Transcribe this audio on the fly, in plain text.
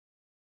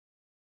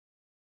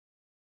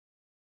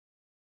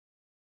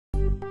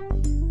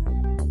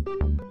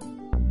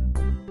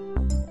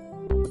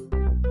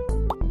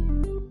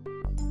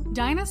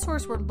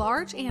Dinosaurs were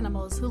large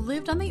animals who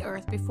lived on the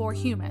Earth before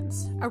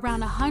humans, around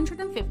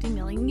 150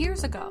 million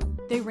years ago.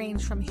 They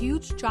ranged from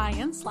huge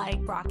giants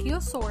like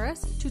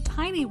Brachiosaurus to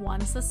tiny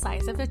ones the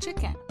size of a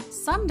chicken.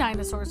 Some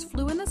dinosaurs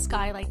flew in the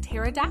sky like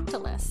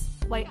Pterodactylus,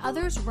 while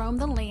others roamed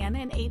the land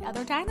and ate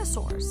other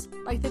dinosaurs,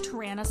 like the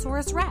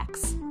Tyrannosaurus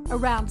rex.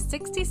 Around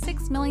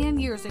 66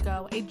 million years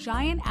ago, a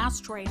giant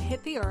asteroid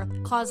hit the Earth,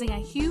 causing a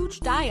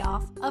huge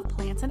die-off of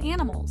plants and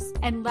animals,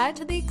 and led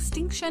to the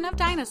extinction of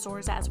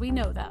dinosaurs as we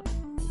know them.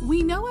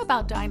 We know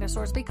about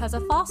dinosaurs because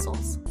of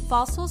fossils.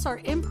 Fossils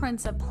are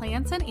imprints of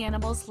plants and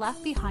animals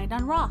left behind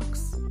on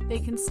rocks. They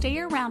can stay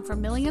around for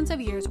millions of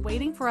years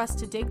waiting for us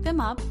to dig them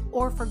up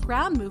or for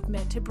ground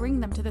movement to bring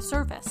them to the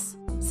surface.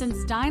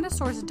 Since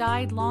dinosaurs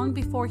died long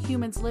before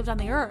humans lived on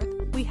the Earth,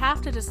 we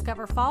have to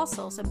discover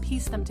fossils and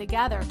piece them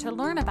together to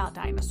learn about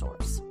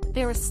dinosaurs.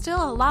 There is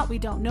still a lot we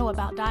don't know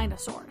about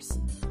dinosaurs.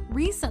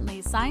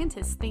 Recently,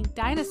 scientists think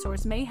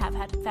dinosaurs may have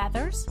had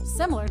feathers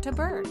similar to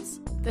birds.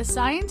 The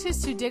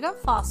scientists who dig up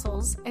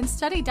fossils and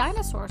study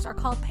dinosaurs are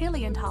called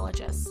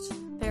paleontologists.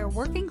 They are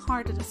working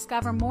hard to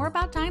discover more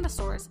about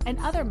dinosaurs and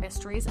other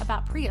mysteries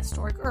about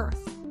prehistoric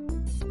Earth.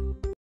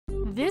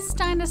 This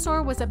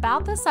dinosaur was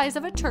about the size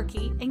of a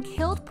turkey and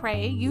killed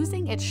prey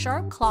using its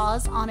sharp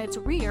claws on its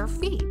rear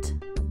feet.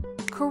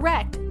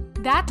 Correct.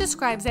 That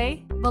describes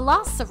a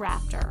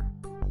Velociraptor.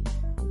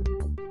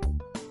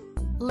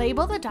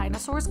 Label the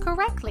dinosaurs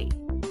correctly.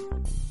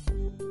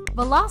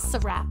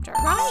 Velociraptor.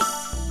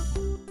 Right.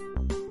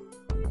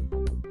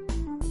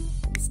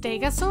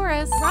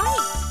 Stegosaurus.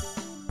 Right.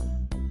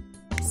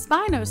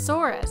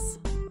 Spinosaurus.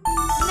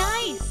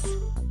 Nice.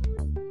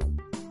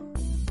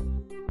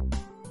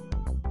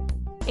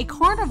 A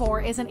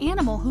carnivore is an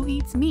animal who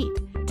eats meat.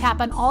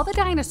 Tap on all the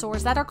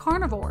dinosaurs that are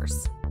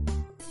carnivores.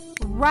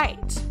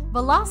 Right.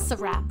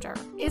 Velociraptor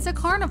is a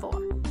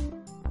carnivore.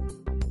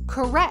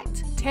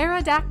 Correct.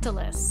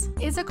 Pterodactylus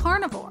is a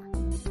carnivore.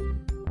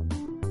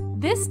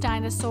 This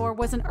dinosaur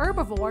was an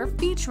herbivore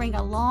featuring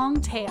a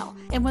long tail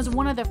and was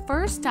one of the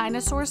first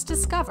dinosaurs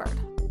discovered.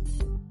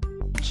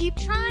 Keep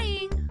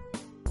trying.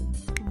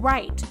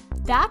 Right.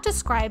 That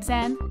describes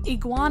an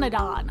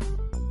Iguanodon.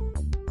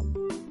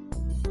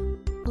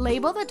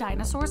 Label the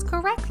dinosaurs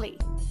correctly.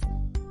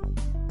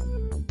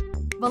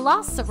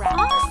 Velociraptor.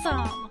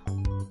 Awesome.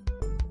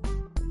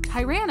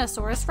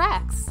 Tyrannosaurus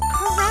rex.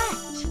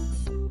 Correct.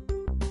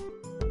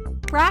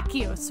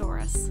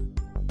 Brachiosaurus.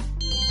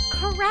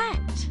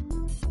 Correct.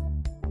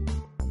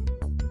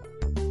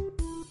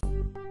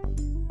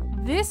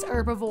 This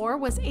herbivore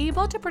was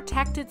able to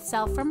protect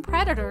itself from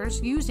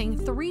predators using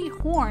 3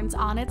 horns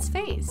on its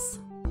face.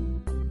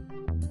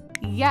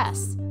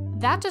 Yes,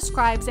 that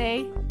describes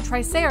a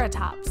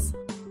Triceratops.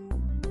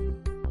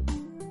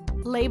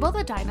 Label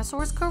the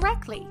dinosaurs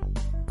correctly.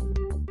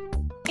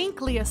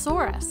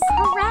 Ankylosaurus.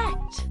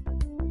 Correct.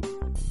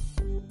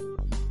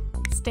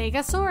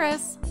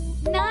 Stegosaurus.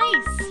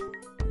 Nice.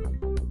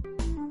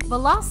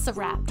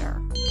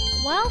 Velociraptor.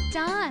 Well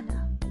done.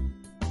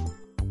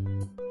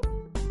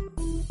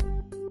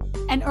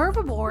 An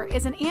herbivore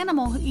is an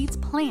animal who eats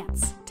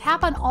plants.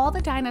 Tap on all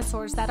the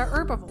dinosaurs that are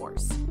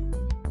herbivores.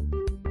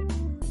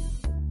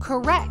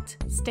 Correct.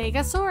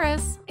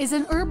 Stegosaurus is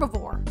an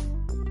herbivore.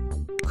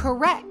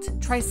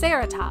 Correct.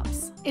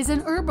 Triceratops is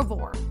an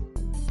herbivore.